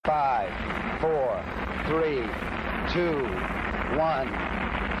5, 4, 3, 2, 1,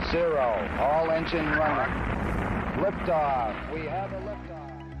 0. All engine running. Liftoff. We have a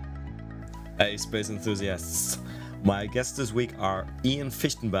liftoff. Hey, space enthusiasts. My guests this week are Ian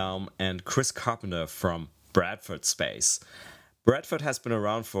Fichtenbaum and Chris Carpenter from Bradford Space. Bradford has been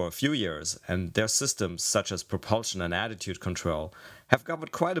around for a few years, and their systems, such as propulsion and attitude control, have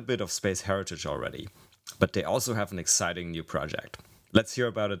covered quite a bit of space heritage already. But they also have an exciting new project. Let's hear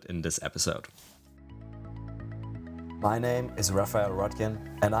about it in this episode. My name is Raphael Rodkin,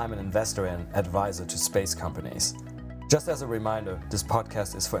 and I'm an investor and advisor to space companies. Just as a reminder, this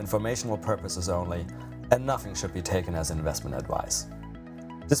podcast is for informational purposes only, and nothing should be taken as investment advice.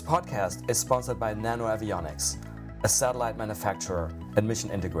 This podcast is sponsored by NanoAvionics, a satellite manufacturer and mission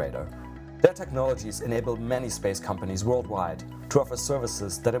integrator. Their technologies enable many space companies worldwide to offer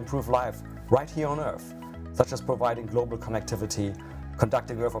services that improve life right here on Earth, such as providing global connectivity,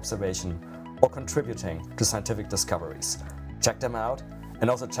 conducting Earth observation, or contributing to scientific discoveries. Check them out, and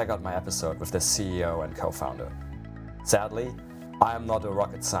also check out my episode with their CEO and co-founder. Sadly, I am not a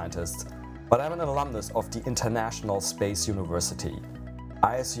rocket scientist, but I'm an alumnus of the International Space University.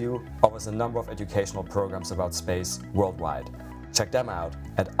 ISU offers a number of educational programs about space worldwide. Check them out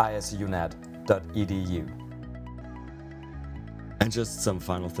at isunet.edu. And just some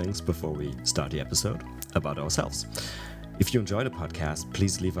final things before we start the episode about ourselves. If you enjoy the podcast,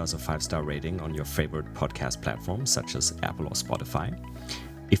 please leave us a 5-star rating on your favorite podcast platform, such as Apple or Spotify.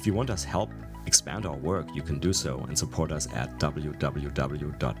 If you want us help expand our work, you can do so and support us at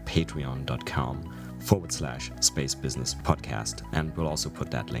www.patreon.com/Space Business Podcast, and we'll also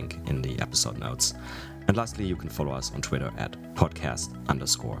put that link in the episode notes. And lastly, you can follow us on Twitter at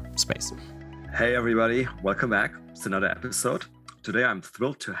podcast_space. Hey everybody, welcome back. It's another episode. Today I'm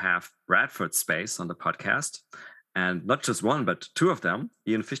thrilled to have Bradford Space on the podcast, and not just one, but two of them,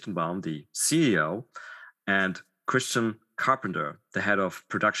 Ian Fichtenbaum, the CEO, and Christian Carpenter, the head of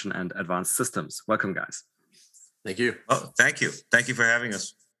production and advanced systems. Welcome, guys. Thank you. Oh, thank you. Thank you for having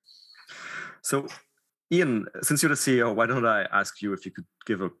us. So, Ian, since you're the CEO, why don't I ask you if you could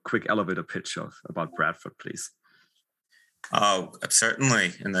give a quick elevator pitch about Bradford, please? Oh,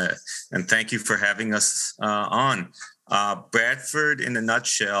 certainly. And thank you for having us on. Bradford, in a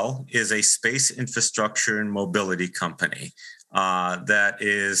nutshell, is a space infrastructure and mobility company that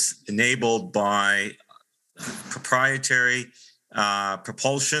is enabled by proprietary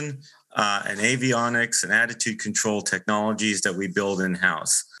propulsion and avionics and attitude control technologies that we build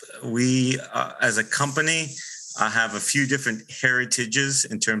in-house. We, as a company, have a few different heritages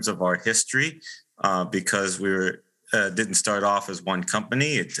in terms of our history because we didn't start off as one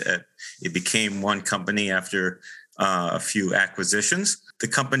company. It became one company after a few acquisitions. The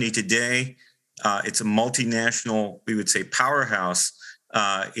company today, it's a multinational, we would say, powerhouse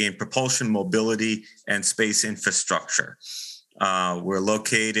in propulsion, mobility, and space infrastructure. We're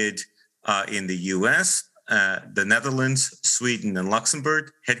located in the U.S., the Netherlands, Sweden, and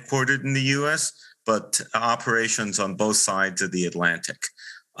Luxembourg, headquartered in the U.S., but operations on both sides of the Atlantic.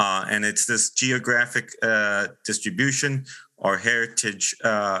 And it's this geographic distribution, our heritage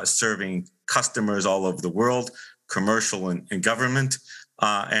serving customers all over the world, commercial and government,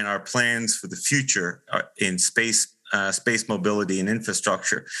 and our plans for the future in space mobility and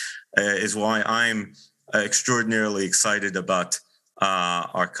infrastructure is why I'm extraordinarily excited about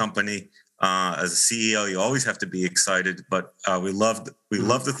our company. As a CEO, you always have to be excited, but we love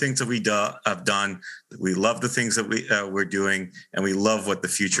the things that we have done. We love the things that we're doing, and we love what the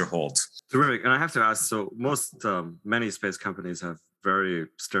future holds. Terrific. And I have to ask, so many space companies have very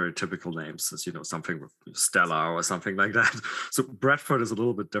stereotypical names, as something with Stella or something like that. So Bradford is a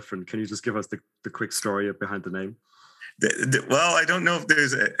little bit different. Can you just give us the quick story behind the name? Well, I don't know if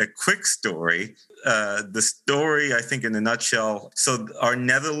there's a quick story. The story, I think, in a nutshell, so our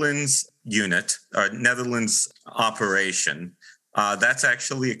Netherlands unit, our Netherlands operation, that's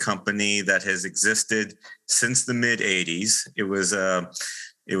actually a company that has existed since the mid-'80s. It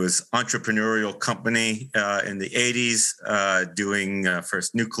was entrepreneurial company in the 80s, doing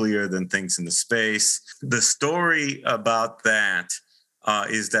first nuclear, then things in the space. The story about that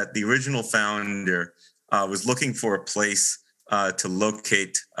is that the original founder was looking for a place to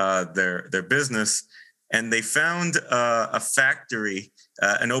locate their business, and they found a factory,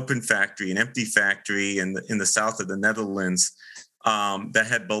 an open factory, an empty factory in the south of the Netherlands that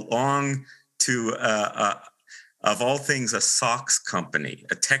had belonged to, of all things, a socks company,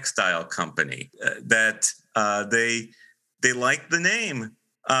 a textile company. That they liked the name.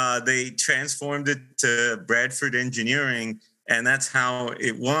 They transformed it to Bradford Engineering. And that's how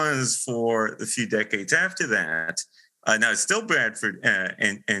it was for the few decades after that. Now it's still Bradford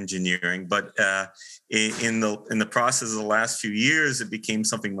Engineering, but in the process of the last few years, it became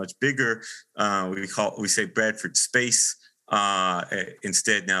something much bigger. We say Bradford Space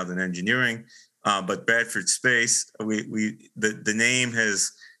instead now than engineering, but Bradford Space. The name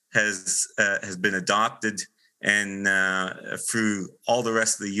has been adopted, and through all the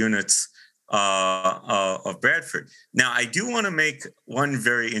rest of the units of Bradford. Now, I do want to make one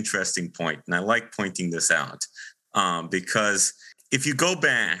very interesting point, and I like pointing this out, because if you go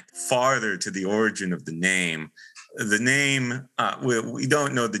back farther to the origin of the name, we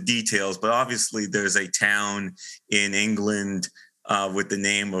don't know the details, but obviously there's a town in England with the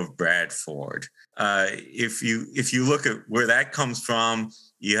name of Bradford. If you look at where that comes from,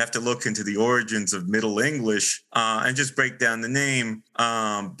 you have to look into the origins of Middle English and just break down the name.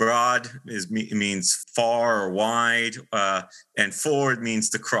 Broad means far or wide, and ford means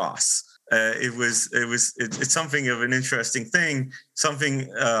to cross. It's something of an interesting thing.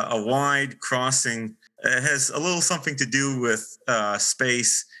 A wide crossing has a little something to do with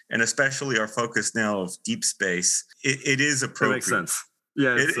space, and especially our focus now of deep space. It is appropriate. That makes sense.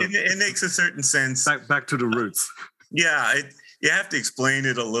 Yeah, it makes a certain sense. Back to the roots. Yeah, you have to explain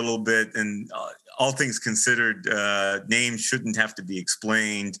it a little bit, and all things considered, names shouldn't have to be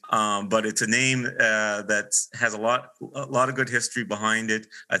explained. But it's a name that has a lot of good history behind it.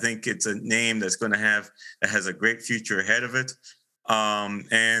 I think it's a name that has a great future ahead of it.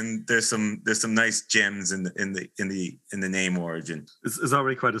 And there's some nice gems in the name origin. It's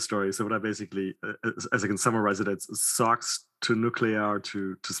already quite a story. So what I basically, as I can summarize it, it's socks to nuclear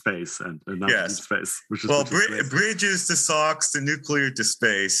to space and not deep space. Which is bridges to socks to nuclear to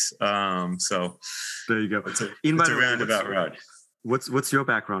space. So there you go. It's a roundabout route. What's your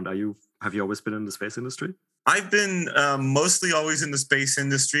background? Have you always been in the space industry? I've been mostly always in the space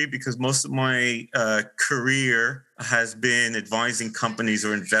industry because most of my career has been advising companies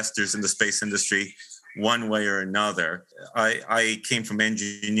or investors in the space industry one way or another. I came from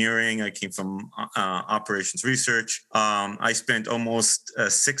engineering. I came from operations research. I spent almost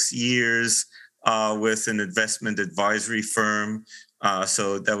 6 years with an investment advisory firm.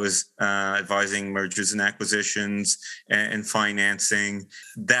 So that was advising mergers and acquisitions and financing.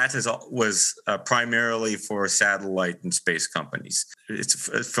 That was primarily for satellite and space companies.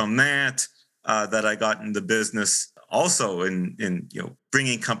 It's from that I got into business, also in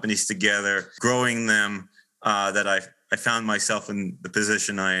bringing companies together, growing them. That I found myself in the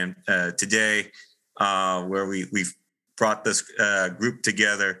position I am today, where we've brought this group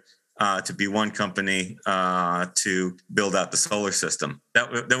together. To be one company to build out the solar system.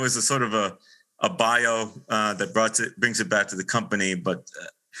 That was a sort of a bio that brings it back to the company, but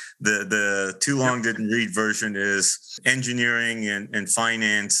the too long didn't read version is engineering and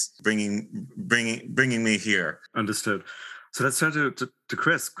finance bringing me here. Understood. So let's turn to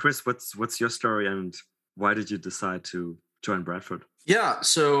Chris. Chris, what's your story and why did you decide to join Bradford? Yeah,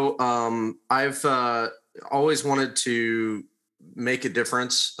 so I've always wanted to make a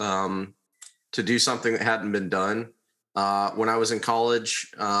difference, to do something that hadn't been done. When I was in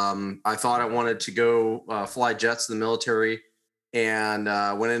college, I thought I wanted to go fly jets in the military, and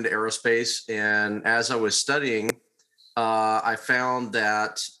went into aerospace. And as I was studying, I found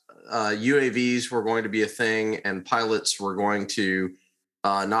that UAVs were going to be a thing, and pilots were going to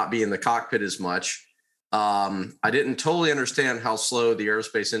not be in the cockpit as much. I didn't totally understand how slow the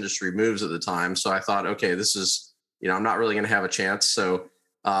aerospace industry moves at the time. So I thought, okay, this is, I'm not really going to have a chance. So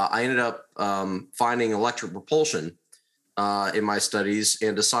I ended up finding electric propulsion in my studies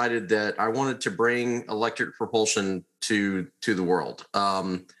and decided that I wanted to bring electric propulsion to the world.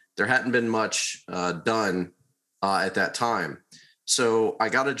 There hadn't been much done at that time. So I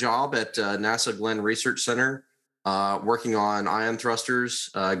got a job at NASA Glenn Research Center, working on ion thrusters,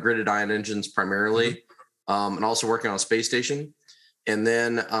 gridded ion engines primarily, and also working on a space station. And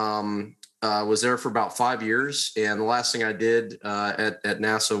then was there for about 5 years. And the last thing I did at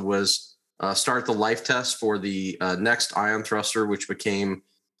NASA was start the life test for the next ion thruster, which became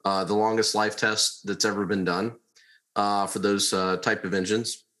the longest life test that's ever been done for those type of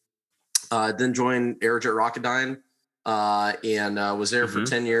engines. Then joined Aerojet Rocketdyne and was there for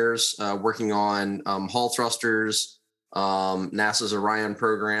 10 years working on Hall thrusters, NASA's Orion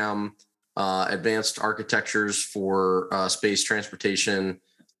program, advanced architectures for space transportation.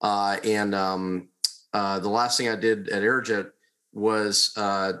 And the last thing I did at Aerojet was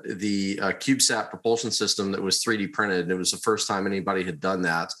the CubeSat propulsion system that was 3D printed. And it was the first time anybody had done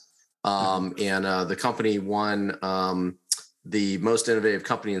that. And the company won the most innovative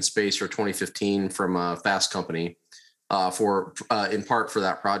company in space for 2015 from Fast Company in part for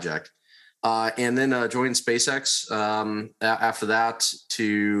that project. and then joined SpaceX after that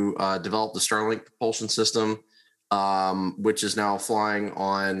to develop the Starlink propulsion system, which is now flying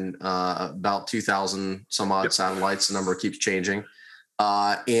on about 2,000 some odd satellites. The number keeps changing.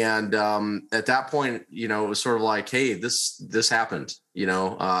 And at that point, it was sort of like, hey, this happened,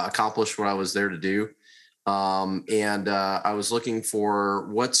 accomplished what I was there to do. And I was looking for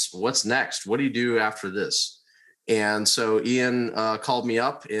what's next? What do you do after this? And so Ian called me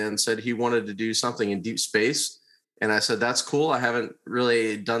up and said he wanted to do something in deep space. And I said, that's cool. I haven't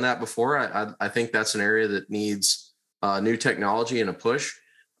really done that before. I think that's an area that needs new technology and a push.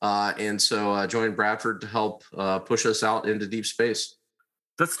 And so I joined Bradford to help push us out into deep space.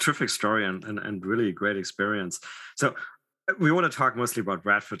 That's a terrific story and really great experience. So we want to talk mostly about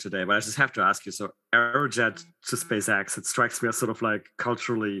Bradford today, but I just have to ask you, so Aerojet to SpaceX, it strikes me as sort of like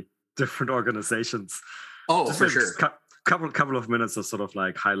culturally different organizations. Oh, just for sure. Couple of minutes of sort of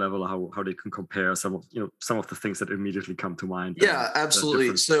like high level how they can compare some of the things that immediately come to mind. Yeah,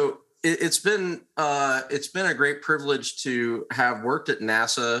 absolutely. So it's been a great privilege to have worked at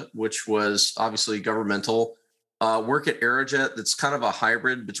NASA, which was obviously governmental. Work at Aerojet, that's kind of a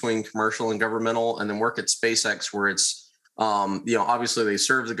hybrid between commercial and governmental, and then work at SpaceX, where it's obviously they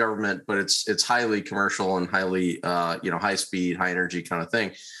serve the government, but it's highly commercial and highly high speed, high energy kind of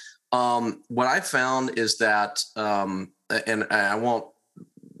thing. What I found is that, and I won't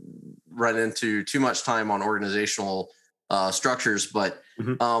run into too much time on organizational structures, but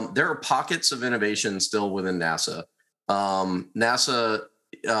there are pockets of innovation still within NASA. NASA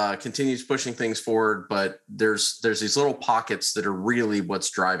continues pushing things forward, but there's these little pockets that are really what's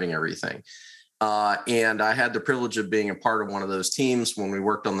driving everything. And I had the privilege of being a part of one of those teams when we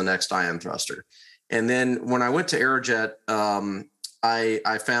worked on the next ion thruster. And then when I went to Aerojet,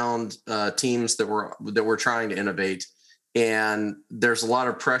 I found teams that were trying to innovate, and there's a lot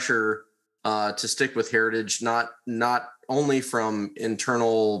of pressure to stick with heritage, not only from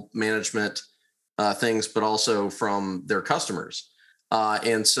internal management things, but also from their customers.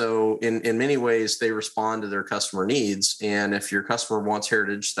 And so in many ways, they respond to their customer needs. And if your customer wants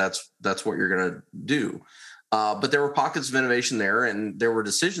heritage, that's what you're going to do. But there were pockets of innovation there, and there were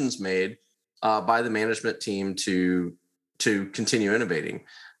decisions made by the management team to continue innovating.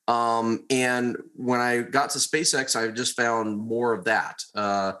 And when I got to SpaceX, I just found more of that.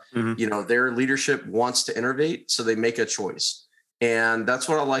 Their leadership wants to innovate, so they make a choice. And that's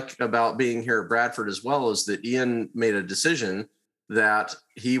what I like about being here at Bradford as well, is that Ian made a decision that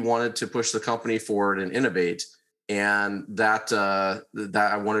he wanted to push the company forward and innovate, and that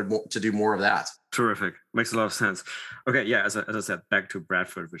I wanted to do more of that. Terrific. Makes a lot of sense. Okay, yeah, as I said, back to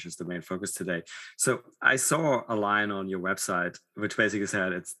Bradford, which is the main focus today. So I saw a line on your website which basically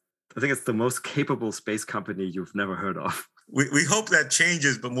said I think it's the most capable space company you've never heard of. We hope that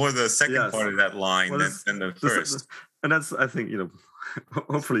changes, but more the second part of that line than the first. And that's, I think,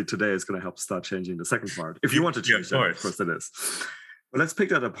 hopefully today is going to help start changing the second part. If you want to change that, of course it is. But let's pick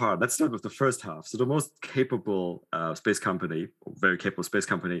that apart. Let's start with the first half. So the most capable space company, or very capable space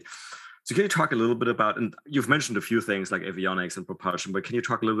company. So can you talk a little bit about, and you've mentioned a few things like avionics and propulsion, but can you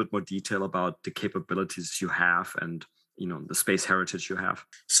talk a little bit more detail about the capabilities you have and the space heritage you have?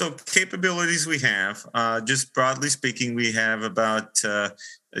 So capabilities we have, just broadly speaking, we have about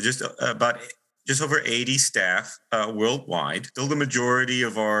just over 80 staff worldwide. Still, the majority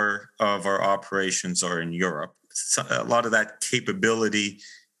of our operations are in Europe. So a lot of that capability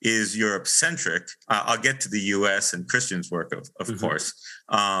is Europe-centric. I'll get to the U.S. and Christian's work, of course,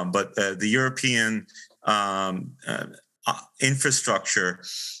 but the European infrastructure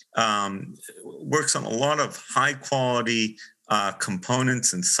works on a lot of high-quality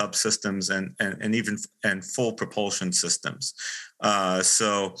components and subsystems and even full propulsion systems.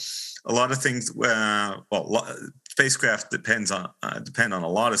 So a lot of things. Spacecraft depend on a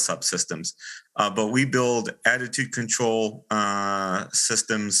lot of subsystems, but we build attitude control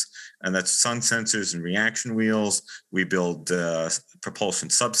systems, and that's sun sensors and reaction wheels. We build propulsion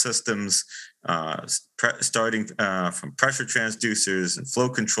subsystems, starting from pressure transducers and flow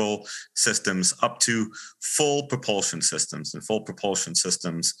control systems up to full propulsion systems. And full propulsion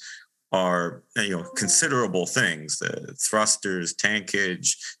systems are considerable things: the thrusters,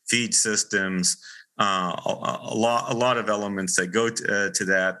 tankage, feed systems. A lot of elements that go to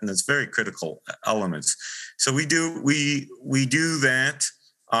that, and it's very critical elements. So we do that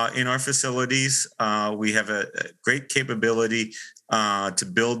in our facilities. We have a great capability to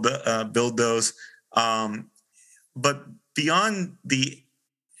build those, but beyond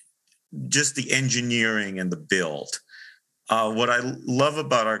just the engineering and the build, what I love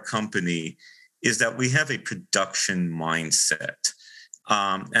about our company is that we have a production mindset.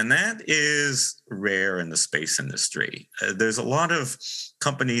 And that is rare in the space industry. There's a lot of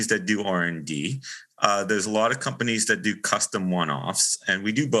companies that do R&D. There's a lot of companies that do custom one-offs, and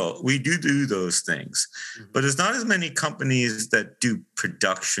we do both. We do those things, but there's not as many companies that do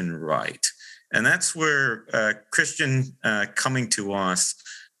production right. And that's where Christian coming to us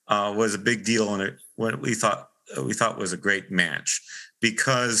was a big deal, and what we thought was a great match,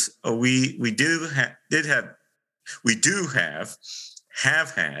 because we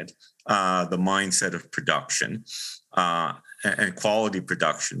have had the mindset of production and quality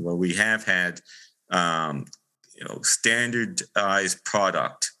production, where we have had standardized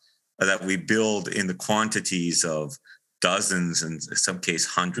product that we build in the quantities of dozens and in some case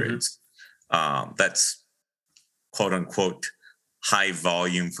hundreds. That's quote unquote high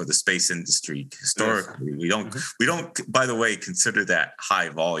volume for the space industry. Historically, we don't, by the way, consider that high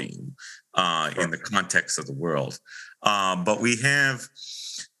volume in the context of the world. But we have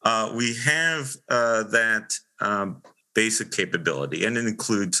that basic capability, and it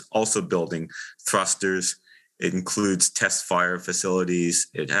includes also building thrusters. It includes test fire facilities.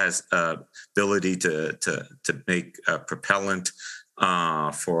 It has ability to make propellant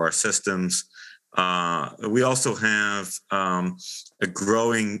for our systems. We also have a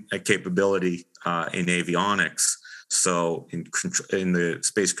growing capability in avionics. So in the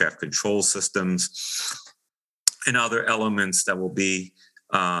spacecraft control systems and other elements that will be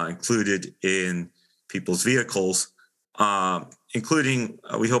included in people's vehicles, including,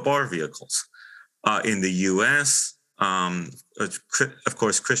 we hope, our vehicles. In the U.S., of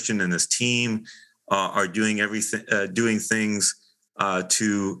course, Christian and his team are doing things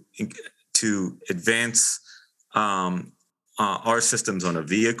to advance our systems on a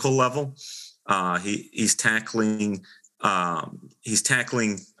vehicle level. He's tackling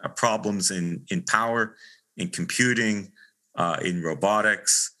problems in power, in computing, in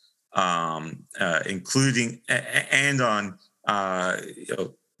robotics, including and on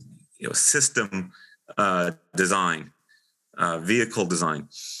system design, vehicle design.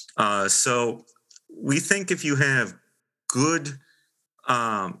 So we think if you have good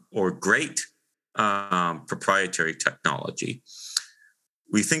or great proprietary technology,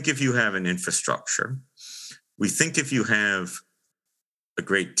 we think if you have an infrastructure, we think if you have a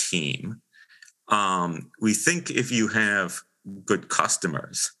great team, we think if you have good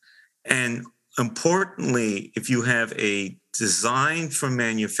customers, and importantly, if you have a design for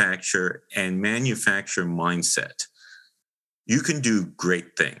manufacture and manufacture mindset, you can do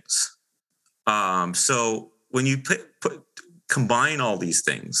great things. So when you combine all these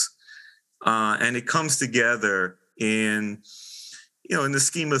things, and it comes together in the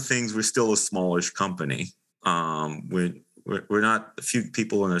scheme of things, we're still a smallish company. We're not a few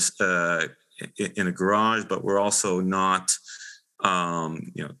people in a garage, but we're also not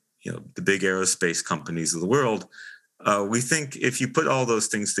the big aerospace companies of the world. We think if you put all those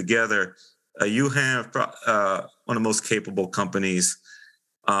things together, you have one of the most capable companies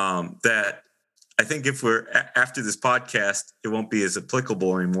that I think if we're after this podcast, it won't be as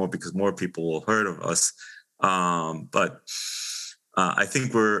applicable anymore because more people will heard of us. But I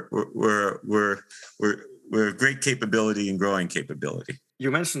think we're great capability and growing capability. You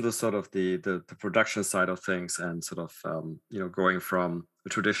mentioned the sort of the production side of things, and sort of going from a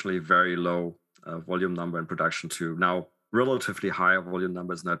traditionally very low volume number in production to now relatively higher volume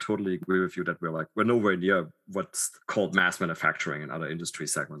numbers. And I totally agree with you that we're nowhere near what's called mass manufacturing in other industry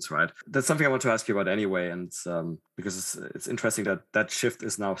segments, right? That's something I want to ask you about anyway, and because it's interesting that shift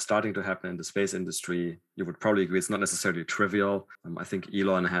is now starting to happen in the space industry. You would probably agree it's not necessarily trivial. I think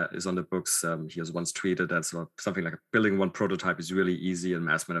Elon is on the books. He has once tweeted that something like building one prototype is really easy and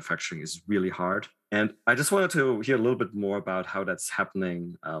mass manufacturing is really hard. And I just wanted to hear a little bit more about how that's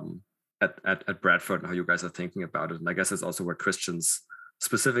happening at Bradford and how you guys are thinking about it. And I guess that's also where Christian's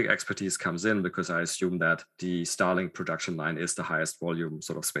specific expertise comes in, because I assume that the Starlink production line is the highest volume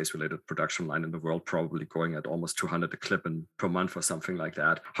sort of space-related production line in the world, probably going at almost 200 a clip per month or something like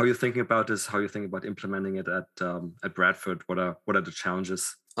that. How are you thinking about this? How are you thinking about implementing it at Bradford? What are the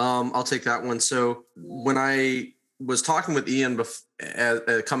challenges? I'll take that one. So when I was talking with Ian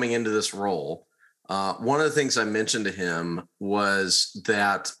coming into this role, one of the things I mentioned to him was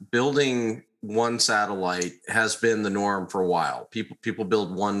that building one satellite has been the norm for a while. People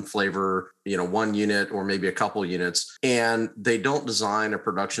build one flavor, one unit or maybe a couple units, and they don't design a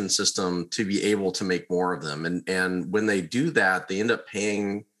production system to be able to make more of them. And when they do that, they end up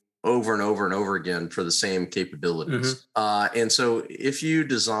paying over and over and over again for the same capabilities. Mm-hmm. And so if you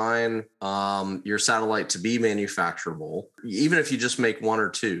design your satellite to be manufacturable, even if you just make one or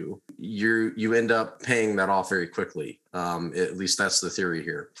two, you end up paying that off very quickly. At least that's the theory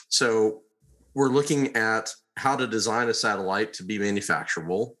here. So we're looking at how to design a satellite to be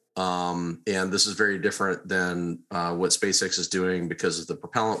manufacturable. And this is very different than what SpaceX is doing because of the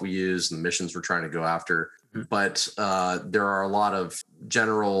propellant we use and the missions we're trying to go after. But there are a lot of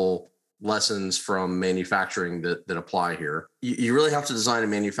general lessons from manufacturing that apply here. You really have to design a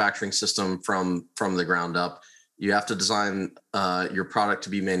manufacturing system from the ground up. You have to design your product to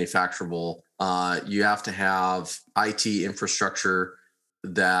be manufacturable. You have to have IT infrastructure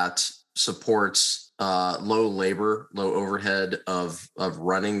that supports low labor, low overhead of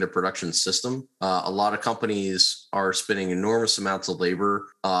running the production system. A lot of companies are spending enormous amounts of labor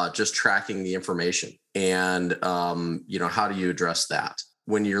just tracking the information. And how do you address that?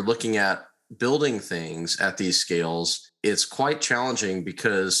 When you're looking at building things at these scales, it's quite challenging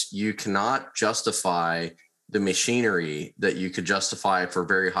because you cannot justify the machinery that you could justify for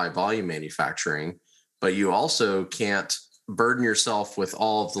very high volume manufacturing, but you also can't burden yourself with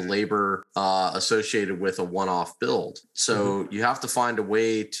all of the labor associated with a one-off build. So you have to find a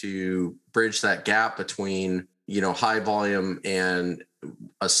way to bridge that gap between, high volume and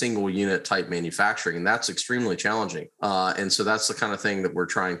a single unit type manufacturing. And that's extremely challenging. And so that's the kind of thing that we're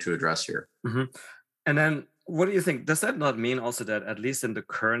trying to address here. And then what do you think? Does that not mean also that at least in the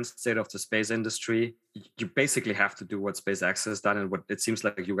current state of the space industry, you basically have to do what SpaceX has done and what it seems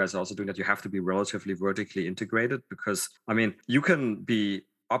like you guys are also doing, that you have to be relatively vertically integrated? Because, you can be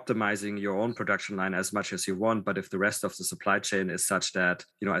optimizing your own production line as much as you want, but if the rest of the supply chain is such that,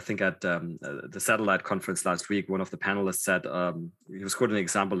 I think at the satellite conference last week, one of the panelists said, he was quoting an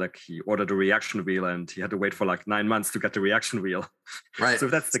example, like he ordered a reaction wheel and he had to wait for like 9 months to get the reaction wheel. Right. So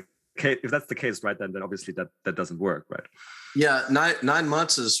if that's the case, right, then obviously that doesn't work, right? Yeah, 9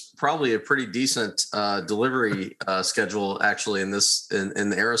 months is probably a pretty decent delivery schedule, actually, in the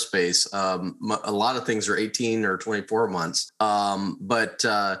aerospace. A lot of things are 18 or 24 months, but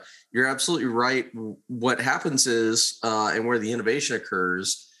you're absolutely right. What happens is, and where the innovation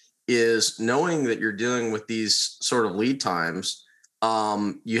occurs, is knowing that you're dealing with these sort of lead times.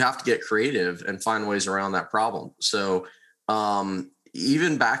 You have to get creative and find ways around that problem. So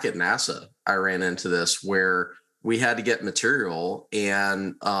even back at NASA, I ran into this where we had to get material.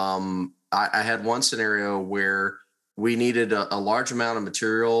 And I had one scenario where we needed a large amount of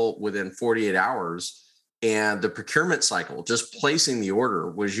material within 48 hours. And the procurement cycle, just placing the order,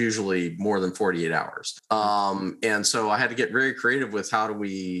 was usually more than 48 hours. And so I had to get very creative with how do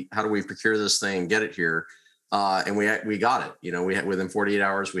we procure this thing and get it here. And we got it. We had within 48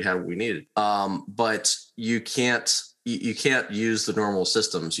 hours, we had what we needed. But you can't use the normal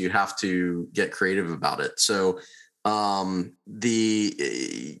systems. You have to get creative about it. So the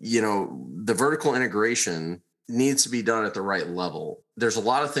vertical integration needs to be done at the right level. There's a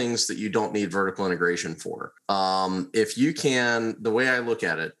lot of things that you don't need vertical integration for. If you can, the way I look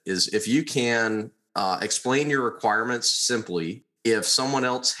at it is, if you can explain your requirements simply, if someone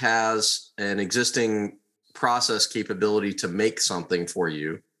else has an existing process capability to make something for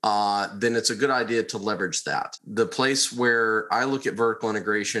you, then it's a good idea to leverage that. The place where I look at vertical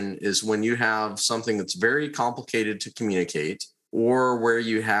integration is when you have something that's very complicated to communicate, or where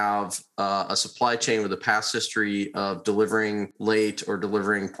you have a supply chain with a past history of delivering late or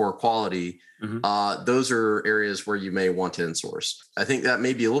delivering poor quality. Those are areas where you may want to insource. I think that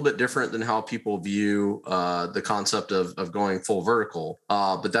may be a little bit different than how people view the concept of going full vertical,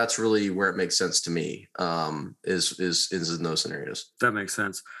 but that's really where it makes sense to me, is in those scenarios. That makes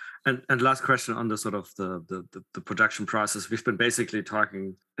sense. And last question on the sort of the production process. We've been basically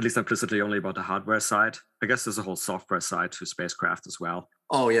talking, at least implicitly, only about the hardware side. I guess there's a whole software side to spacecraft as well.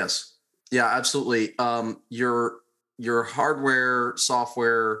 Oh, yes. Yeah, absolutely. Your hardware,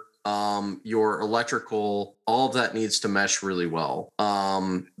 software, your electrical, all of that needs to mesh really well.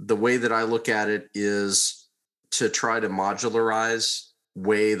 The way that I look at it is to try to modularize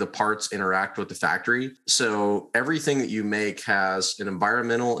way the parts interact with the factory. So everything that you make has an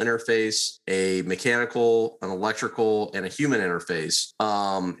environmental interface, a mechanical, an electrical, and a human interface.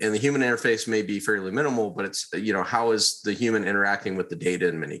 And the human interface may be fairly minimal, but it's, how is the human interacting with the data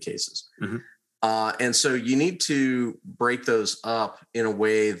in many cases? And so you need to break those up in a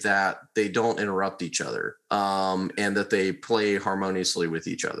way that they don't interrupt each other, and that they play harmoniously with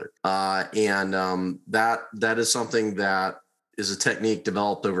each other. And that is something that is a technique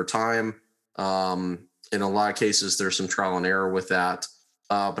developed over time. In a lot of cases, there's some trial and error with that.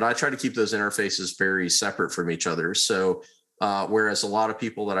 But I try to keep those interfaces very separate from each other. So Whereas a lot of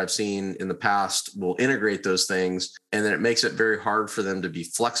people that I've seen in the past will integrate those things, and then it makes it very hard for them to be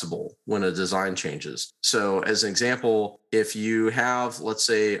flexible when a design changes. So as an example, if you have, let's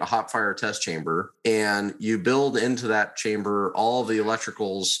say, a hot fire test chamber, and you build into that chamber all of the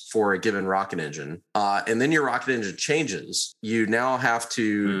electricals for a given rocket engine, and then your rocket engine changes, you now have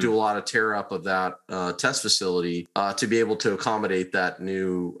to do a lot of tear up of that test facility to be able to accommodate that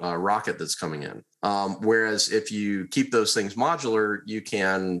new rocket that's coming in. Whereas if you keep those things modular, you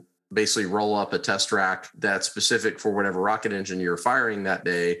can basically roll up a test rack that's specific for whatever rocket engine you're firing that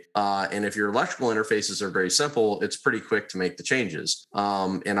day. And if your electrical interfaces are very simple, it's pretty quick to make the changes.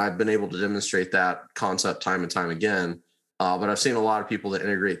 And I've been able to demonstrate that concept time and time again. But I've seen a lot of people that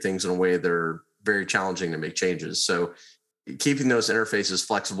integrate things in a way that are very challenging to make changes. So keeping those interfaces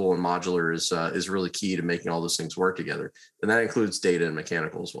flexible and modular is really key to making all those things work together. And that includes data and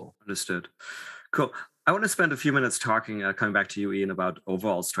mechanical as well. Understood. Cool. I want to spend a few minutes talking, coming back to you, Ian, about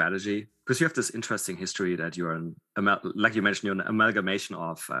overall strategy, because you have this interesting history that you're like you mentioned, you're an amalgamation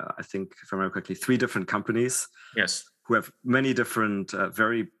of, I think, if I remember correctly, 3 different companies. Yes. Who have many different,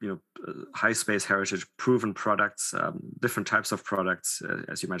 very high space heritage, proven products, different types of products,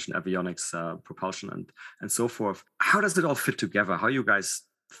 as you mentioned, avionics, propulsion, and so forth. How does it all fit together? How are you guys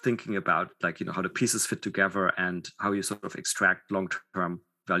thinking about, how the pieces fit together and how you sort of extract long-term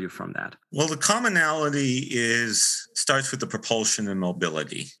value from that? Well, the commonality starts with the propulsion and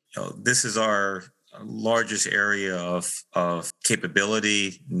mobility. This is our largest area of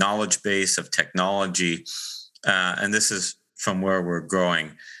capability, knowledge base of technology, and this is from where we're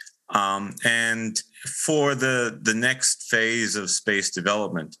growing. And for the next phase of space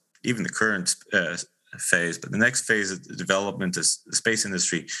development, even the current phase, but the next phase of the development of the space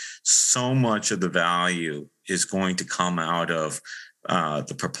industry, so much of the value is going to come out of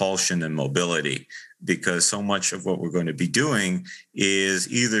the propulsion and mobility, because so much of what we're going to be doing is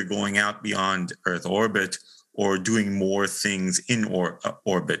either going out beyond Earth orbit or doing more things in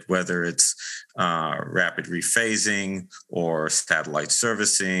orbit, whether it's rapid rephasing or satellite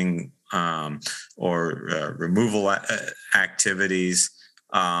servicing or removal activities.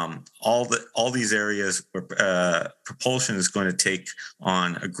 All these areas where propulsion is going to take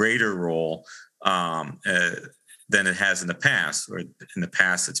on a greater role than it has in the past. Or in the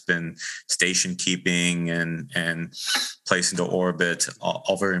past, it's been station keeping and place into orbit,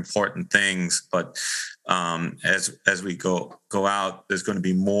 all very important things. But as we go out, there's going to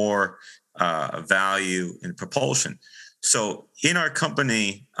be more value in propulsion. So in our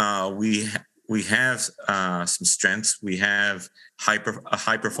company, we have some strengths. We have a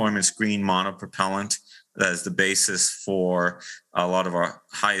high performance green monopropellant that is the basis for a lot of our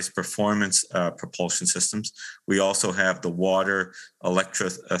highest performance propulsion systems. We also have the water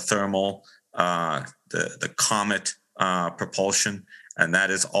electrothermal, the Comet propulsion, and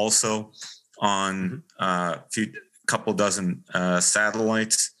that is also on a couple dozen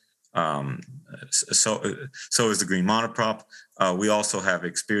satellites. So is the green monoprop. We also have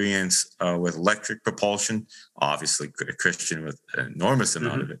experience with electric propulsion. Obviously, Christian with an enormous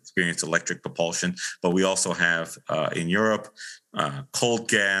amount of experience electric propulsion. But we also have in Europe cold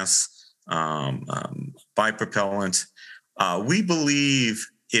gas, bipropellant. We believe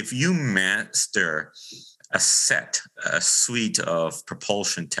if you master a suite of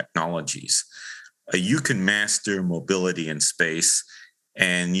propulsion technologies, you can master mobility in space,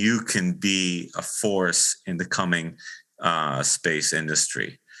 and you can be a force in the coming space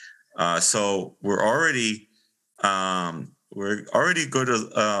industry. So we're already good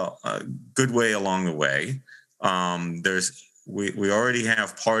a good way along the way. We already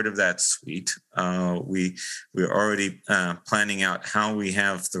have part of that suite. We're already planning out how we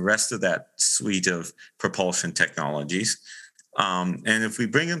have the rest of that suite of propulsion technologies. And if we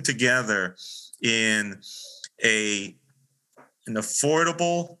bring them together in an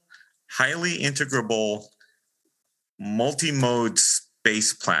affordable, highly integrable, multi-mode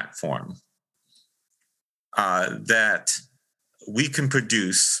space platform that we can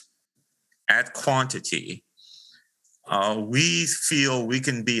produce at quantity, we feel we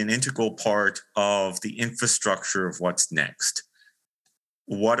can be an integral part of the infrastructure of what's next.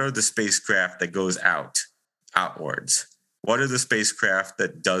 What are the spacecraft that goes outwards? What are the spacecraft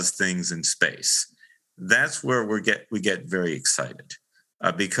that does things in space? That's where we get very excited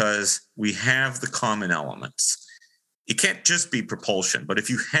because we have the common elements. It can't just be propulsion, but if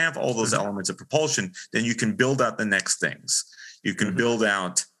you have all those elements of propulsion, then you can build out the next things. You can build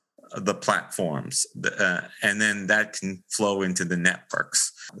out the platforms, and then that can flow into the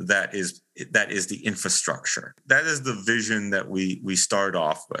networks. That is the infrastructure. That is the vision that we start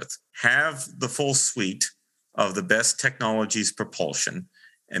off with. Have the full suite of the best technologies propulsion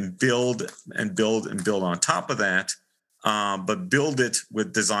and build on top of that, but build it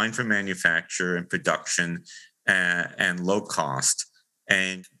with design for manufacture and production and low cost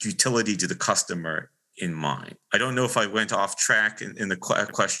and utility to the customer in mind. I don't know if I went off track in the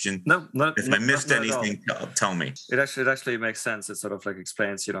question. No, if I missed anything, tell me. It actually makes sense. It sort of like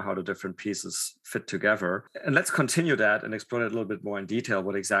explains, how the different pieces fit together. And let's continue that and explore it a little bit more in detail.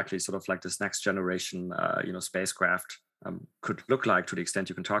 What exactly sort of like this next generation, spacecraft could look like, to the extent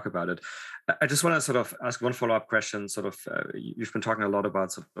you can talk about it. I just want to sort of ask one follow-up question. You've been talking a lot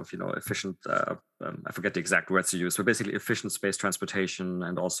about sort of, efficient, I forget the exact words you use, but basically efficient space transportation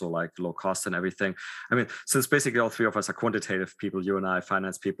and also like low cost and everything. I mean, since basically all three of us are quantitative people, you and I,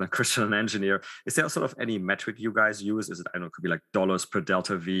 finance people, and Christian, an engineer, is there sort of any metric you guys use? Is it, I don't know, it could be like dollars per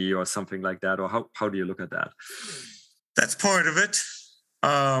delta V or something like that? Or how do you look at that? That's part of it.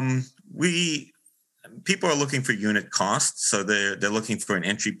 People are looking for unit costs, so they're looking for an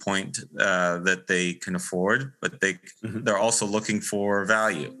entry point that they can afford, but they're also looking for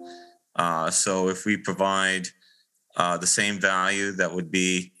value. So if we provide the same value that would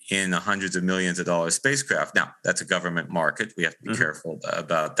be in the hundreds of millions of dollars spacecraft, now that's a government market. We have to be careful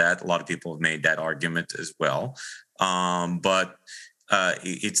about that. A lot of people have made that argument as well, but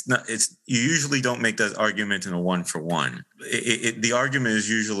it's not. You usually don't make that argument in a one-for-one. The argument is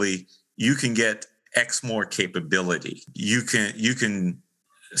usually you can get X more capability. You can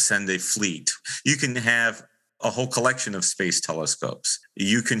send a fleet. You can have a whole collection of space telescopes.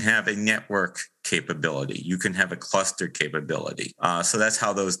 You can have a network capability. You can have a cluster capability. So that's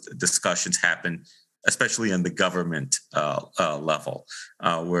how those discussions happen, especially on the government level,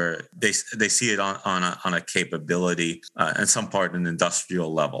 where they see it on a capability and some part an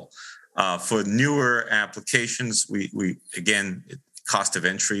industrial level. For newer applications, we again, cost of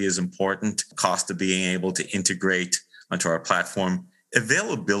entry is important. Cost of being able to integrate onto our platform.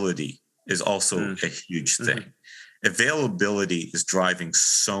 Availability is also a huge thing. Availability is driving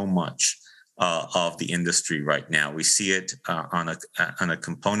so much of the industry right now. We see it on a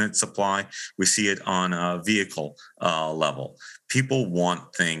component supply. We see it on a vehicle level. People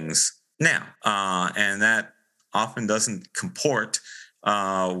want things now, and that often doesn't comport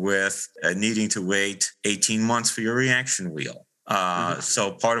with needing to wait 18 months for your reaction wheel.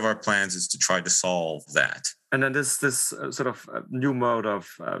 So part of our plans is to try to solve that. And then this sort of new mode of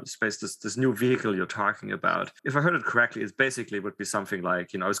space, this new vehicle you're talking about, if I heard it correctly, it basically would be something like,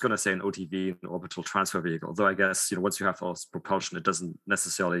 I was going to say an OTV, an orbital transfer vehicle, though I guess, once you have all this propulsion, it doesn't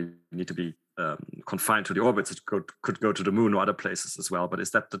necessarily need to be confined to the orbits. It could go to the moon or other places as well. But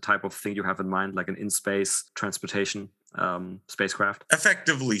is that the type of thing you have in mind, like an in-space transportation spacecraft?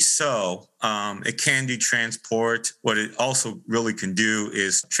 Effectively so. It can do transport. What it also really can do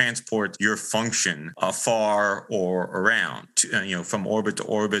is transport your function far or around, from orbit to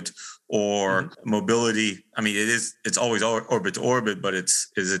orbit, or mobility. I mean, it's always orbit to orbit, but is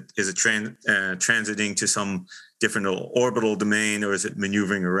it transiting to some different orbital domain, or is it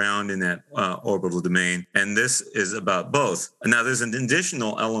maneuvering around in that orbital domain? And this is about both. Now, there's an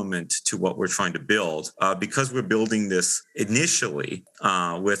additional element to what we're trying to build, because we're building this initially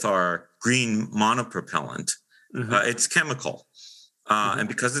with our green monopropellant. It's chemical, and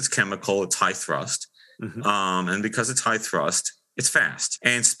because it's chemical, it's high thrust, and because it's high thrust, it's fast.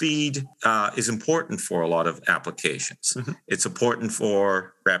 And speed is important for a lot of applications. It's important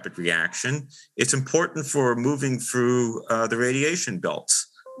for rapid reaction. It's important for moving through the radiation belts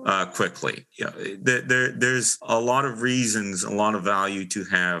quickly. There's a lot of reasons, a lot of value to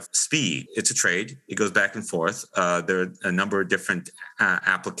have speed. It's a trade. It goes back and forth. There are a number of different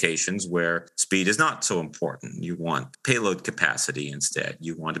applications where speed is not so important. You want payload capacity instead.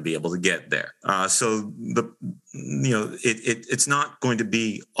 You want to be able to get there. So it's not going to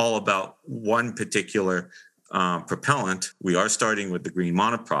be all about one particular propellant. We are starting with the green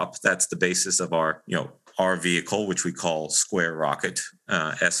monoprop. That's the basis of our vehicle, which we call Square Rocket,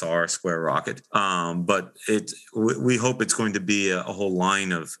 SR Square Rocket. But we hope it's going to be a whole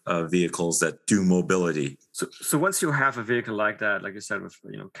line of vehicles that do mobility. So once you have a vehicle like that, like you said, with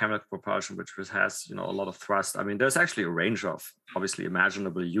chemical propulsion, which has a lot of thrust. I mean, there's actually a range of obviously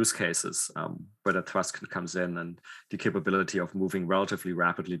imaginable use cases where the thrust comes in, and the capability of moving relatively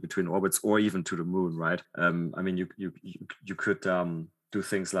rapidly between orbits or even to the moon, right? I mean, you could do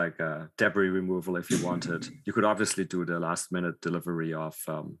things like debris removal if you wanted. You could obviously do the last minute delivery of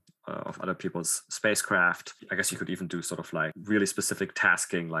other people's spacecraft. I guess you could even do sort of like really specific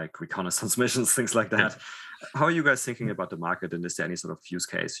tasking, like reconnaissance missions, things like that. Yeah. How are you guys thinking about the market? And is there any sort of use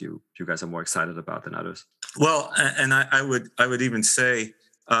case you guys are more excited about than others? Well, and I would even say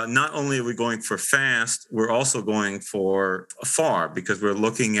not only are we going for fast, we're also going for far, because we're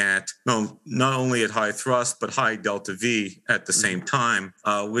looking at not only at high thrust, but high delta V at the same time,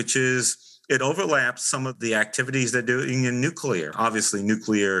 which is, it overlaps some of the activities they're doing in nuclear. Obviously,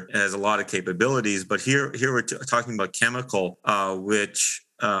 nuclear has a lot of capabilities, but here we're talking about chemical, which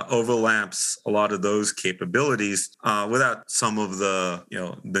overlaps a lot of those capabilities without some of the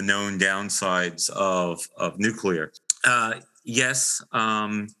the known downsides of nuclear. Yes,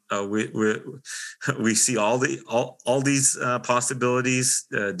 we see all these possibilities: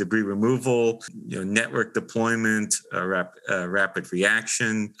 debris removal, network deployment, rapid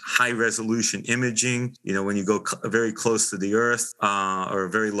reaction, high resolution imaging. When you go very close to the Earth or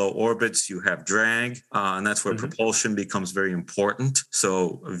very low orbits, you have drag, and that's where propulsion becomes very important.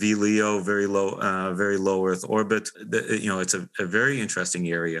 So VLEO, very low Earth orbit. It's a very interesting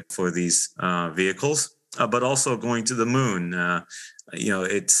area for these vehicles. But also going to the moon.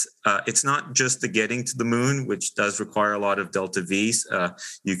 It's not just the getting to the moon, which does require a lot of delta V's.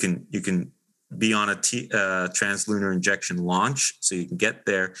 You can be on a translunar injection launch, so you can get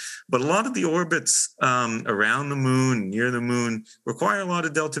there. But a lot of the orbits around the moon, near the moon, require a lot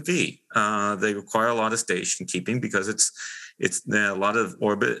of delta V. They require a lot of station keeping, because it's a lot of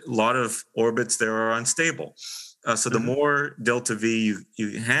orbits there are unstable. So the more delta V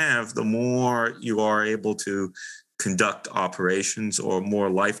you have, the more you are able to conduct operations, or more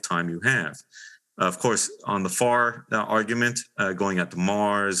lifetime you have. Of course, on the far argument, going out to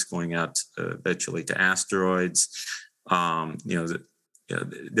Mars, going out eventually to asteroids, there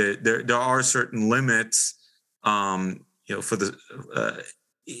are certain limits, for the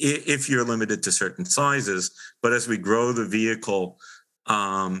if you're limited to certain sizes. But as we grow the vehicle,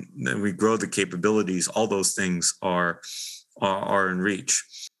 and we grow the capabilities, all those things are in reach.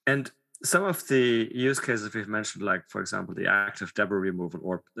 And some of the use cases we've mentioned, like, for example, the active debris removal,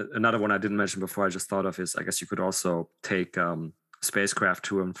 or another one I didn't mention before, I just thought of, is I guess you could also take spacecraft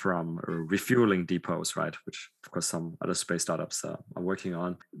to and from refueling depots, right? Which, of course, some other space startups are working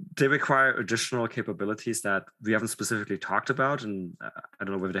on. They require additional capabilities that we haven't specifically talked about, and I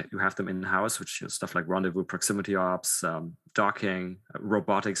don't know whether you have them in-house, which is stuff like rendezvous proximity ops, docking,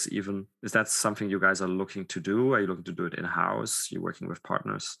 robotics even. Is that something you guys are looking to do? Are you looking to do it in-house? You're working with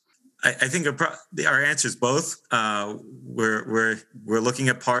partners? I think our answer is both. We're looking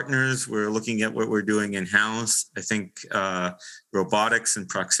at partners. We're looking at what we're doing in-house. I think robotics and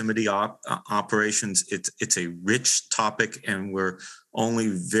proximity operations, it's a rich topic, and we're only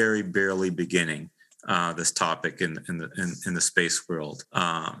very barely beginning this topic in the space world.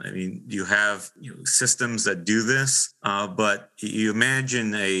 I mean, you have systems that do this, but you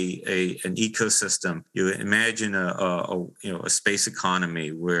imagine an ecosystem. You imagine a space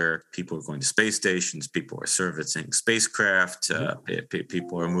economy where people are going to space stations, people are servicing spacecraft,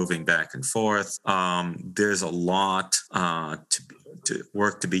 people are moving back and forth. There's a lot to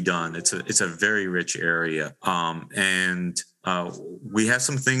work to be done. It's a very rich area, and we have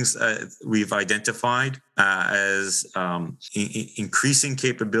some things we've identified as increasing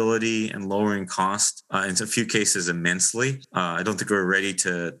capability and lowering cost, in a few cases immensely. I don't think we're ready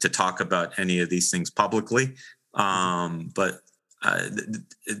to talk about any of these things publicly, but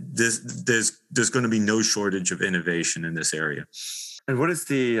there's going to be no shortage of innovation in this area. And what is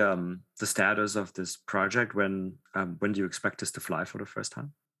the status of this project? When do you expect this to fly for the first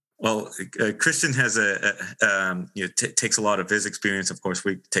time? Well, Christian has takes a lot of his experience. Of course,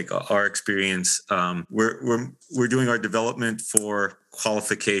 we take our experience. We're doing our development for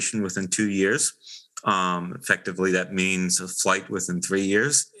qualification within 2 years. Effectively, that means a flight within 3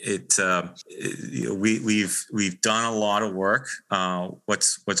 years. We've done a lot of work.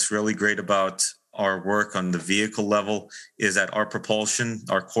 What's really great about our work on the vehicle level is that our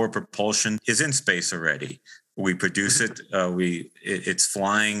core propulsion is in space already. We produce it. It's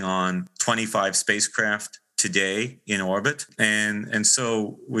flying on 25 spacecraft today in orbit, and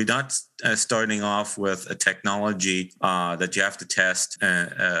so we're not starting off with a technology that you have to test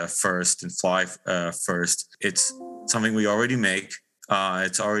first and fly first. It's something we already make.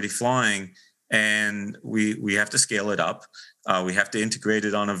 It's already flying, and we have to scale it up. We have to integrate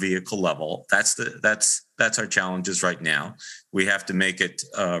it on a vehicle level. That's our challenges right now. We have to make it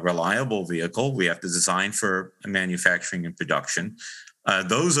a reliable vehicle. We have to design for manufacturing and production.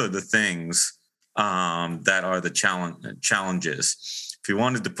 Those are the things that are the challenges. If we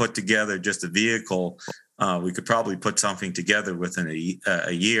wanted to put together just a vehicle, we could probably put something together within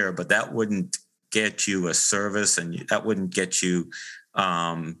a year, but that wouldn't get you a service, and that wouldn't get you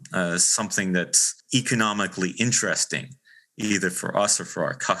something that's economically interesting. either for us or for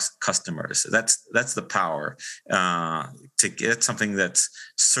our customers. That's the power to get something that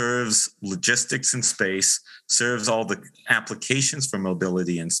serves logistics in space, serves all the applications for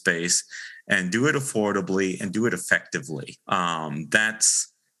mobility in space, and do it affordably and do it effectively.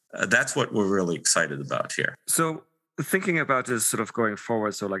 That's what we're really excited about here. So thinking about this sort of going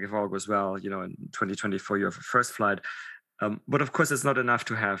forward, so like if all goes well, in 2024 you have a first flight, but of course it's not enough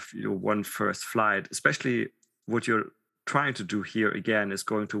to have one first flight, especially what you're trying to do here again is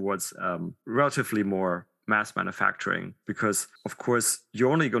going towards relatively more mass manufacturing, because of course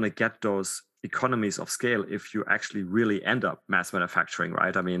you're only going to get those economies of scale if you actually really end up mass manufacturing,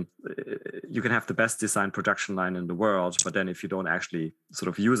 right? I mean, you can have the best designed production line in the world, but then if you don't actually sort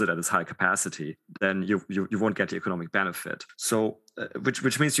of use it at its high capacity, then you won't get the economic benefit. So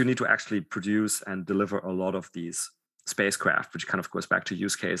which means you need to actually produce and deliver a lot of these spacecraft, which kind of goes back to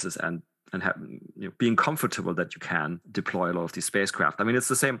use cases and have, being comfortable that you can deploy a lot of these spacecraft. I mean, it's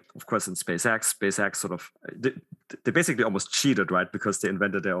the same, of course, in SpaceX. SpaceX sort of, they basically almost cheated, right? Because they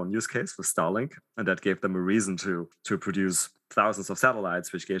invented their own use case with Starlink, and that gave them a reason to produce thousands of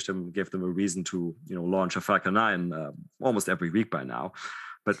satellites, which gave them a reason to, launch a Falcon 9 almost every week by now.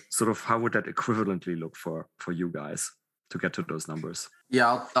 But sort of how would that equivalently look for you guys to get to those numbers?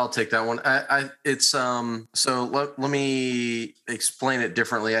 Yeah, I'll take that one. So let me explain it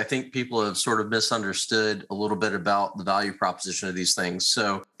differently. I think people have sort of misunderstood a little bit about the value proposition of these things.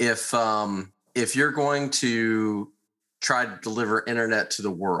 So if you're going to try to deliver internet to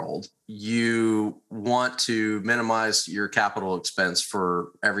the world, you want to minimize your capital expense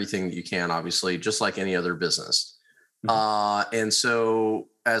for everything that you can, obviously, just like any other business. Mm-hmm. And so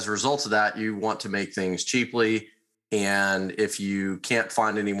as a result of that, you want to make things cheaply. And if you can't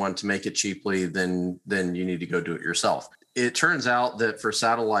find anyone to make it cheaply, then you need to go do it yourself. It turns out that for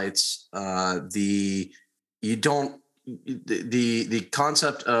satellites, the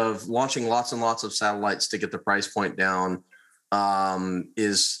concept of launching lots and lots of satellites to get the price point down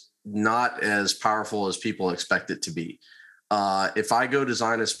is not as powerful as people expect it to be. If I go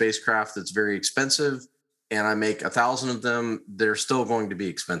design a spacecraft that's very expensive and I make 1,000 of them, they're still going to be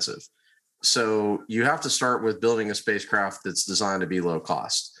expensive. So you have to start with building a spacecraft that's designed to be low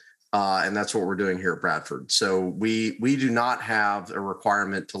cost. And that's what we're doing here at Bradford. So we do not have a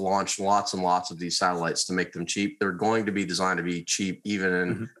requirement to launch lots and lots of these satellites to make them cheap. They're going to be designed to be cheap, even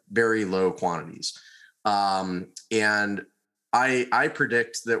in very low quantities. And I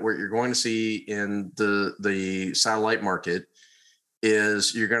predict that what you're going to see in the satellite market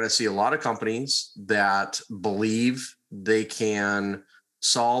is you're going to see a lot of companies that believe they can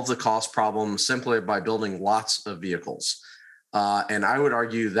solve the cost problem simply by building lots of vehicles. And I would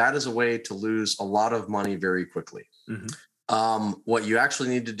argue that is a way to lose a lot of money very quickly. Mm-hmm. What you actually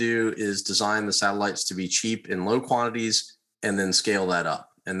need to do is design the satellites to be cheap in low quantities and then scale that up.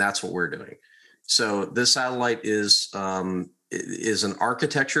 And that's what we're doing. So this satellite is an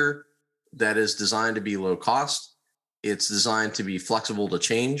architecture that is designed to be low cost. It's designed to be flexible to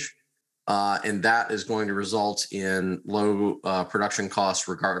change. And that is going to result in low production costs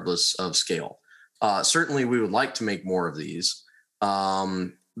regardless of scale. Certainly, we would like to make more of these.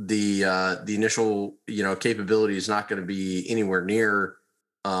 The initial capability is not going to be anywhere near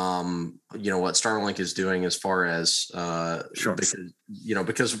what Starlink is doing as far as sure.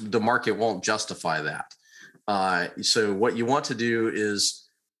 because the market won't justify that. So what you want to do is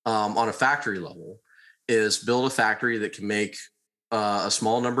on a factory level is build a factory that can make a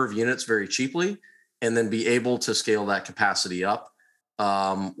small number of units very cheaply, and then be able to scale that capacity up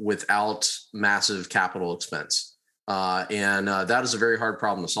without massive capital expense. And that is a very hard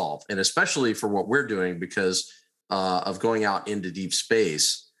problem to solve. And especially for what we're doing, because of going out into deep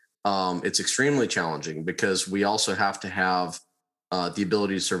space, it's extremely challenging because we also have to have the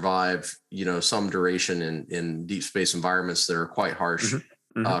ability to survive, some duration in deep space environments that are quite harsh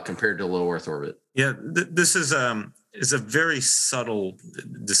compared to low Earth orbit. Yeah, this is a very subtle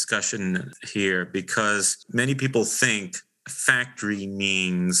discussion here because many people think factory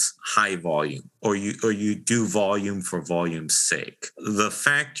means high volume or you do volume for volume's sake. The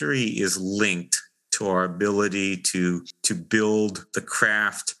factory is linked to our ability to build the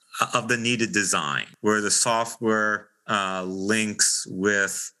craft of the needed design, where the software links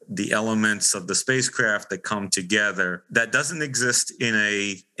with the elements of the spacecraft that come together. That doesn't exist in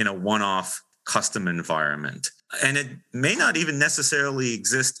a one-off custom environment. And it may not even necessarily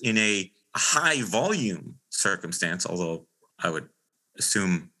exist in a high volume circumstance, although I would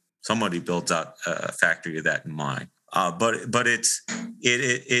assume somebody builds out a factory with that in mind. But it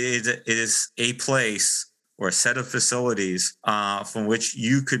is a place or a set of facilities from which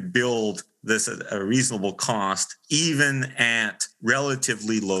you could build this at a reasonable cost, even at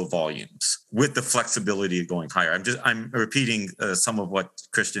relatively low volumes, with the flexibility of going higher. I'm repeating some of what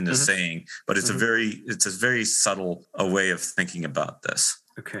Christian is saying, but it's a very subtle way of thinking about this.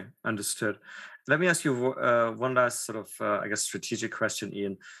 Okay, understood. Let me ask you one last sort of, strategic question,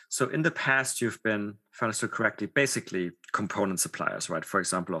 Ian. So in the past, you've been, if I understood correctly, basically component suppliers, right? For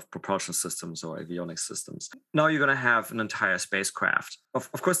example, of propulsion systems or avionics systems. Now you're going to have an entire spacecraft.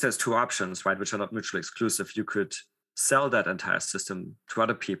 Of course, there's two options, right, which are not mutually exclusive. You could sell that entire system to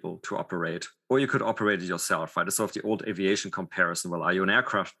other people to operate, or you could operate it yourself, right? It's sort of the old aviation comparison. Well, are you an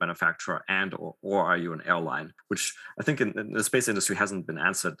aircraft manufacturer or are you an airline? Which I think in the space industry hasn't been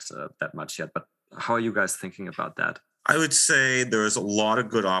answered that much yet. But how are you guys thinking about that? I would say there's a lot of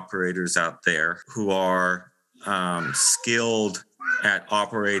good operators out there who are skilled at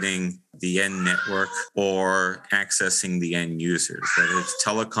operating the end network or accessing the end users, whether it's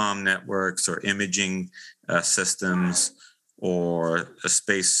telecom networks or imaging systems or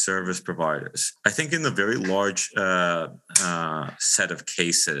space service providers. I think in the very large set of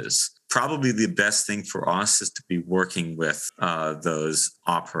cases, probably the best thing for us is to be working with those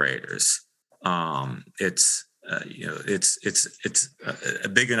operators. It's a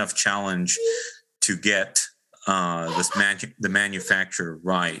big enough challenge to get the manufacturer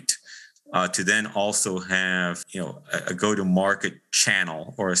right, to then also have a go-to-market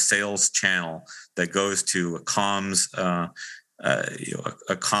channel or a sales channel that goes to a comms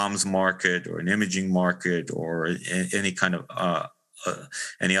market or an imaging market or any kind of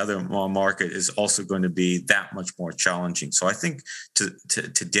any other market is also going to be that much more challenging. So I think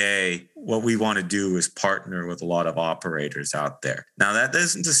today, what we want to do is partner with a lot of operators out there. Now, that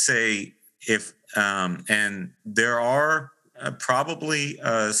isn't to say and there are probably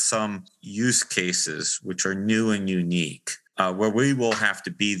some use cases which are new and unique where we will have to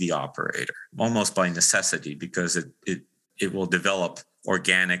be the operator, almost by necessity, because it will develop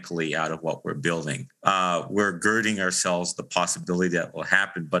organically out of what we're building. We're girding ourselves the possibility that will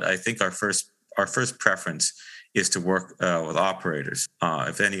happen, but I think our first preference is to work with operators.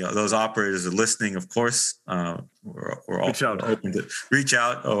 If any of those operators are listening, of course, we're open to reach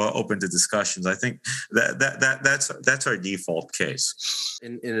out or open to discussions. I think that's our default case.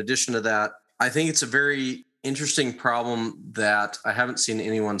 In addition to that, I think it's a very interesting problem that I haven't seen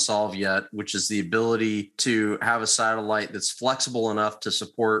anyone solve yet, which is the ability to have a satellite that's flexible enough to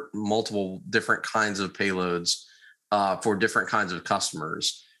support multiple different kinds of payloads for different kinds of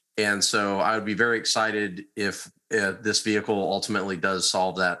customers. And so I would be very excited if this vehicle ultimately does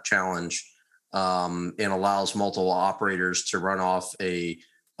solve that challenge and allows multiple operators to run off a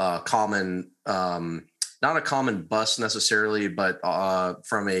common, not a common bus necessarily, but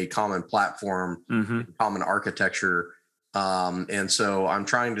from a common platform, common architecture. And so I'm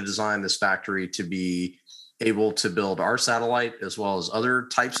trying to design this factory to be able to build our satellite as well as other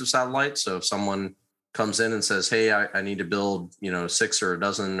types of satellites. So if someone comes in and says, hey, I need to build, 6 or a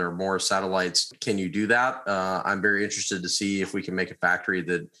dozen or more satellites, can you do that? I'm very interested to see if we can make a factory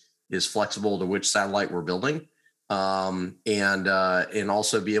that is flexible to which satellite we're building, and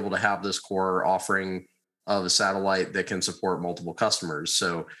also be able to have this core offering of a satellite that can support multiple customers.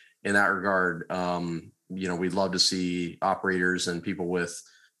 So in that regard, we'd love to see operators and people with,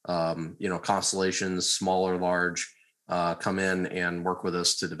 constellations, small or large, come in and work with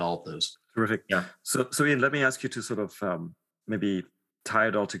us to develop those. Terrific. Yeah. So Ian, let me ask you to sort of maybe tie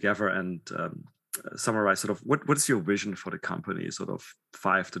it all together and summarize sort of what's your vision for the company, sort of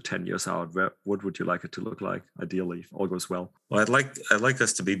 5 to 10 years out? What would you like it to look like, ideally, if all goes well? Well, I'd like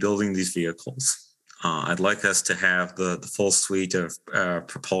us to be building these vehicles. I'd like us to have the full suite of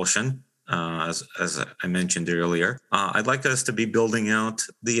propulsion, as I mentioned earlier. I'd like us to be building out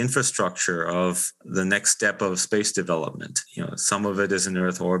the infrastructure of the next step of space development. Some of it is in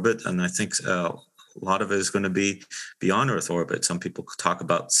Earth orbit, and I think a lot of it is going to be beyond Earth orbit. Some people talk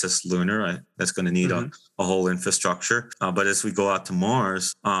about cislunar. That's going to need a whole infrastructure. But as we go out to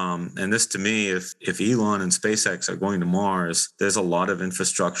Mars, and this to me, if Elon and SpaceX are going to Mars, there's a lot of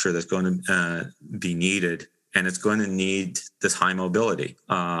infrastructure that's going to be needed. And it's going to need this high mobility.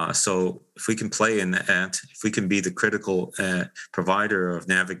 So if we can play in that, if we can be the critical provider of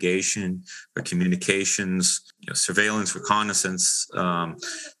navigation or communications, surveillance, reconnaissance,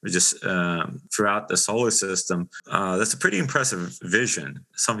 just throughout the solar system, that's a pretty impressive vision,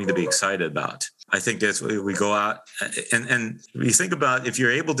 something to be excited about. I think that's where we go out. And you think about, if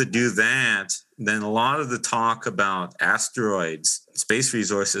you're able to do that, then a lot of the talk about asteroids, space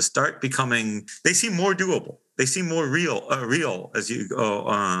resources they seem more doable. They seem more real as you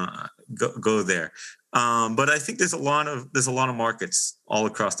go there. But I think there's a lot of markets all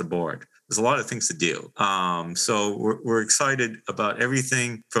across the board. there's a lot of things to do. So we're excited about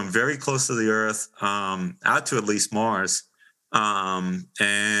everything from very close to the Earth out to at least Mars. And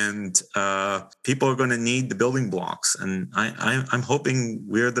people are going to need the building blocks, and I'm hoping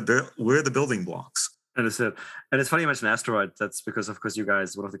we're the building blocks. Understood. And it's funny you mentioned asteroid. That's because, of course, you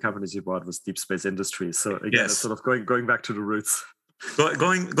guys, one of the companies you bought was Deep Space Industries. So again, yes. It's sort of going back to the roots.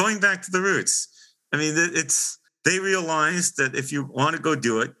 Going back to the roots. I mean, they realized that if you want to go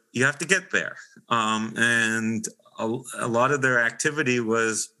do it, you have to get there. And a lot of their activity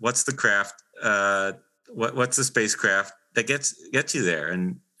was, what's the craft? What's the spacecraft that gets you there?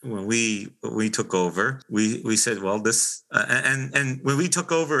 And when we took over, we said, well, this and when we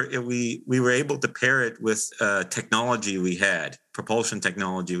took over, we were able to pair it with technology we had, propulsion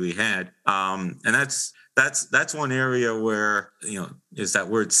technology we had, and that's one area where, is that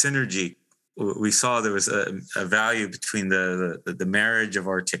word synergy. We saw there was a value between the marriage of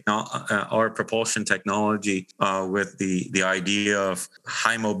our propulsion technology with the idea of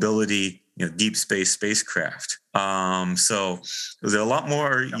high mobility, deep space spacecraft. So there are a lot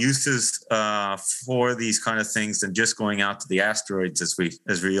more uses for these kind of things than just going out to the asteroids, as we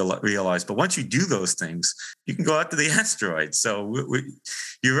realize. But once you do those things, you can go out to the asteroids. So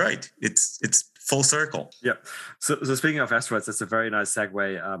you're right. It's full circle. Yeah. So speaking of asteroids, that's a very nice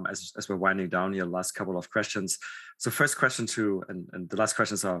segue as we're winding down here. Last couple of questions. So first question and the last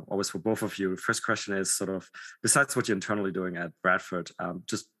questions are always for both of you. First question is sort of, besides what you're internally doing at Bradford,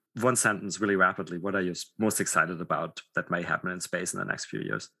 just one sentence really rapidly. What are you most excited about that may happen in space in the next few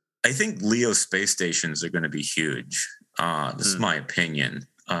years? I think LEO space stations are going to be huge. This is my opinion.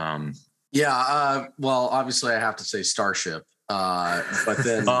 Well, obviously I have to say Starship. But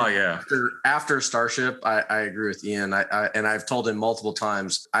then after Starship, I agree with Ian. And I've told him multiple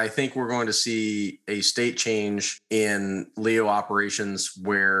times, I think we're going to see a state change in LEO operations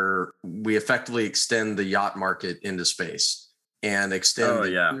where we effectively extend the yacht market into space and extend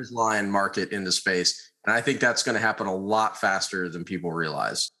the cruise line market into space. And I think that's going to happen a lot faster than people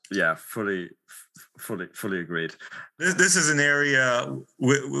realize. Yeah, fully agreed. This is an area.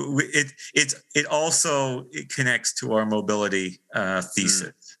 It also connects to our mobility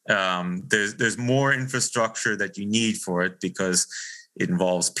thesis. There's more infrastructure that you need for it because it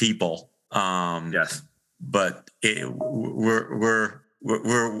involves people. Yes, but we're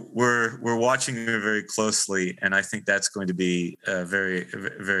watching it very closely, and I think that's going to be very,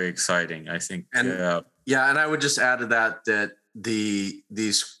 very exciting. I think. And I would just add to that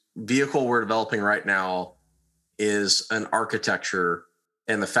these vehicle we're developing right now is an architecture,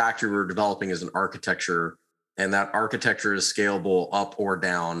 and the factory we're developing is an architecture, and that architecture is scalable up or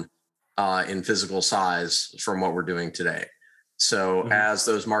down in physical size from what we're doing today. So as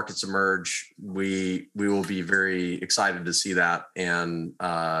those markets emerge, we will be very excited to see that and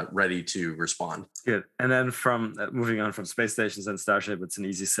ready to respond. Good. And then from moving on from space stations and Starship, it's an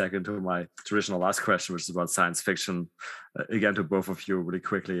easy second to my traditional last question, which is about science fiction. Again, to both of you really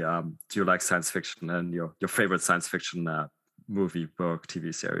quickly, do you like science fiction, and your favorite science fiction movie, book,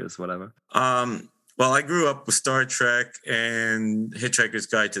 TV series, whatever? Well, I grew up with Star Trek and Hitchhiker's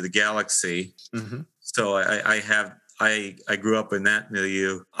Guide to the Galaxy. So I grew up in that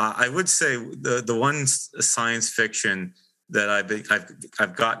milieu. I would say the one science fiction that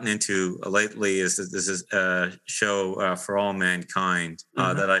I've gotten into lately is a show For All Mankind.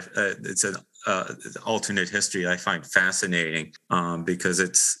 It's an alternate history I find fascinating because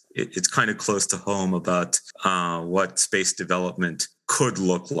it's kind of close to home about what space development could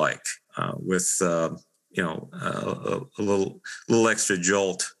look like with a little extra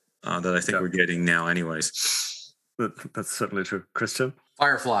jolt that I think we're getting now, anyways. That's certainly true. Christian?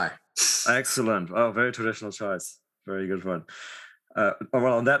 Firefly. Excellent. Oh, very traditional choice. Very good one.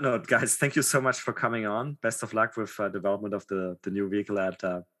 Well, on that note, guys, thank you so much for coming on. Best of luck with development of the new vehicle at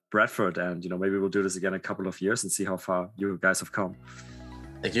Bradford. And, maybe we'll do this again in a couple of years and see how far you guys have come.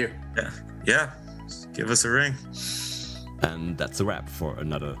 Thank you. Yeah. Give us a ring. And that's a wrap for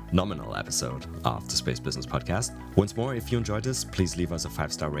another nominal episode of the Space Business Podcast. Once more, if you enjoyed this, please leave us a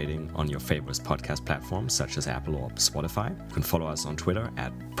 5-star rating on your favorite podcast platforms such as Apple or Spotify. You can follow us on Twitter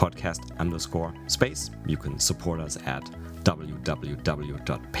at podcast_space. You can support us at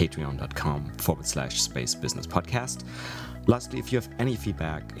www.patreon.com/Space Business Podcast. Lastly, if you have any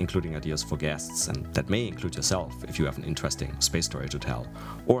feedback, including ideas for guests, and that may include yourself if you have an interesting space story to tell,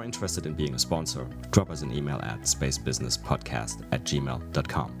 or interested in being a sponsor, drop us an email at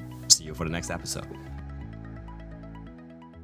spacebusinesspodcast@gmail.com. See you for the next episode.